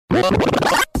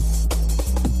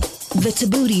The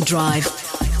Thabooty Drive.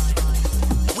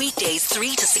 Weekdays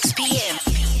 3 to 6 p.m.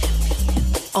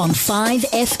 on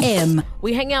 5FM.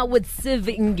 We hang out with Siv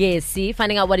Ngesi,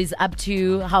 finding out what he's up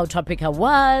to, how Tropika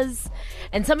was.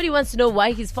 And somebody wants to know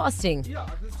why he's fasting.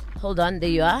 Hold on, there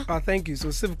you are. Thank you. So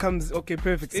Siv comes, okay,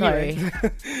 perfect. Sorry.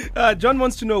 Anyway, John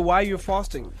wants to know why you're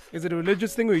fasting. Is it a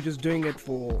religious thing or are you just doing it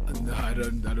for... No, I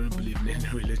don't believe in any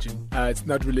religion. It's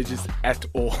not religious at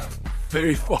all.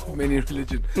 Very far from any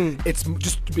religion. It's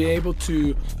just to be able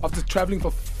to, after traveling for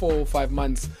 4 or 5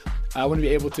 months, I want to be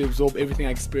able to absorb everything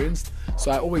I experienced. So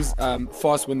I always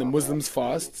fast when the Muslims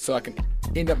fast, so I can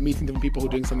end up meeting different people who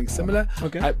are doing something similar.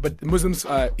 Okay. But the Muslims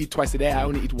eat twice a day. I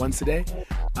only eat once a day.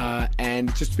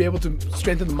 And just to be able to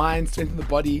strengthen the mind, strengthen the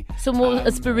body. So more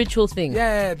a spiritual thing.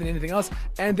 Yeah, than anything else.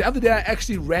 And the other day I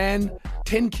actually ran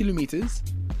 10 kilometers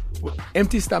with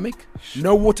empty stomach,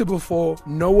 no water before,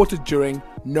 no water during,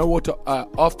 no water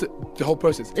after the whole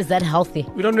process. Is that healthy?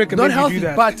 We don't recommend Not healthy, you do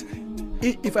that. but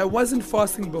if I wasn't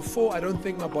fasting before, I don't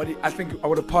think I think I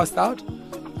would have passed out.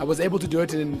 I was able to do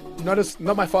it in not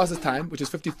my fastest time, which is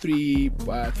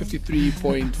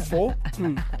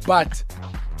 53.4, but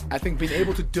I think being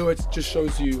able to do it just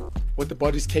shows you what the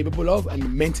body's capable of,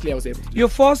 and mentally I was able to do Your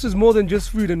fast is more than just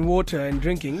food and water and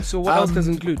drinking, so what else does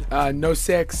it include? no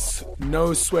sex,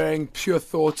 no swearing, pure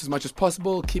thoughts as much as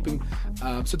possible, keeping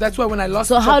so that's why when I lost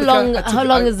So how Tropika,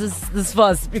 long is this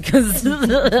fast? Because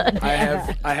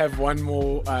I have one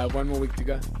more week to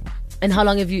go. And how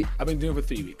long have you? I've been doing it for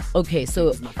 3 weeks. Okay,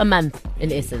 so a month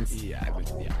in essence. Yeah.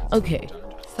 Okay.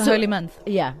 The holy month.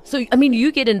 Yeah. So, I mean,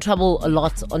 you get in trouble a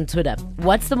lot on Twitter.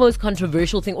 What's the most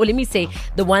controversial thing? Or let me say,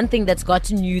 the one thing that's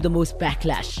gotten you the most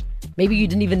backlash. Maybe you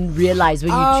didn't even realize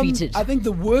when you tweeted. I think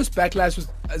the worst backlash was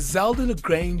Zelda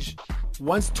LaGrange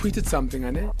once tweeted something,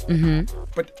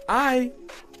 but I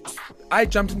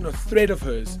jumped into a thread of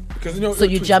hers because So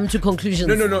you jumped to conclusions.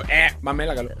 No.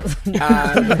 Mamela galo.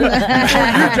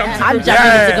 I'm jumping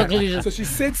to conclusions. So she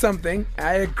said something.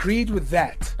 I agreed with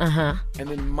that, Uh-huh. and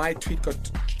then my tweet got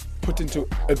put into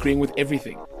agreeing with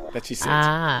everything that she said.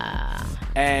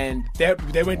 And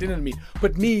they went in on me.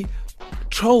 But me,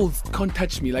 trolls can't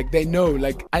touch me. Like, they know.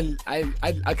 Like, I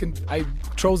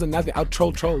trolls are nothing. I'll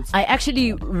troll trolls. I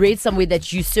actually read somewhere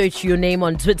that you search your name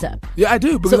on Twitter. Yeah, I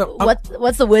do. Because So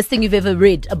what's the worst thing you've ever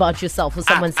read about yourself or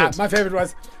someone said? My favorite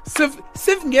was Siv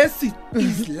Ngesi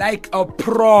is like a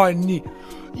prawn. The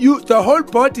whole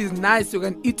body is nice, you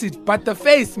can eat it, but the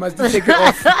face must be taken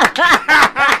off.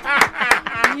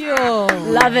 Yo,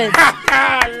 love it.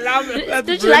 Love it. That's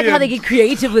Don't you like how they brilliant. get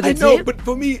creative with I it? know, eh? but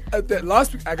for me,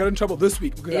 last week I got in trouble this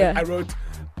week because Yeah. I wrote,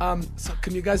 so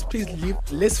can you guys please leave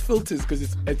less filters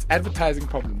because it's advertising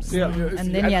problems. Yeah.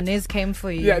 And then Yanez came for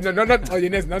you. Yeah, no, not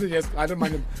Yanez, not Yanez. I don't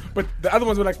mind them. But the other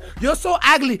ones were like, "You're so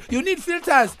ugly. You need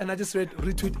filters." And I just read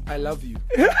retweet. I love you.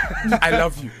 I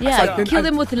love you. Yeah, So then kill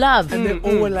them with love. And they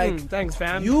all were like, Thanks,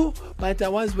 fam. "You, but I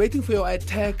was waiting for your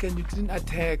attack and you didn't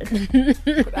attack.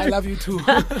 But I love you too."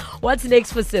 What's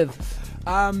next for Siv?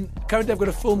 Currently, I've got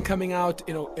a film coming out.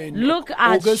 In Look at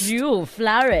August. you,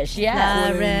 flourish,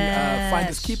 yeah. Calling,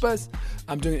 Finders Keepers.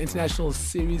 I'm doing an international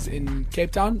series in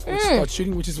Cape Town. Which start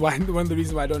shooting, which is one of the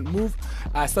reasons why I don't move.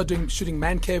 I start shooting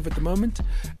Man Cave at the moment,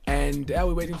 and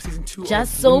we're waiting for season 2.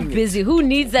 Just so Winging It. busy. Who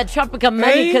needs that Tropika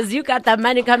money? Because you got that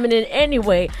money coming in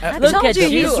anyway. Look told at you,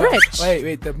 you. he's rich.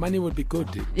 Wait, the money would be good.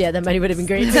 Yeah, that money would have been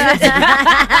great.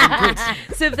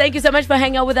 Siv, thank you so much for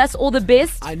hanging out with us. All the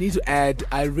best. I need to add,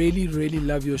 I really, really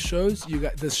love your shows.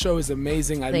 This show is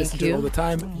amazing. I listen to it all the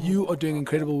time. You are doing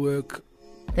incredible work.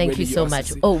 Thank Really, you so are much.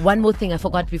 sexy. Oh, one more thing I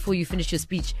forgot before you finish your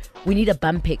speech. We need a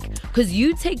bum pic. Because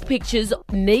you take pictures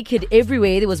naked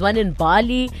everywhere. There was one in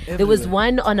Bali. There was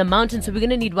one on a mountain. So we're going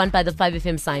to need one by the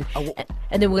 5FM sign.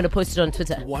 And then we're going to post it on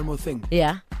Twitter. One more thing.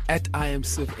 Yeah. At I am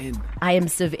Siv N. I am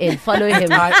Siv N. Follow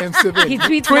him. I am Siv N. He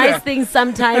tweets Twitter. nice things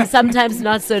sometimes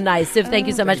not so nice. Siv, thank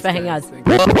you so much for hanging out. Thank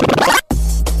you.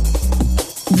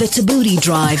 The Thabooty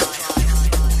Drive.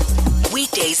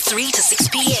 Weekdays 3 to 6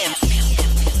 p.m.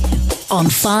 on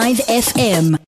 5FM.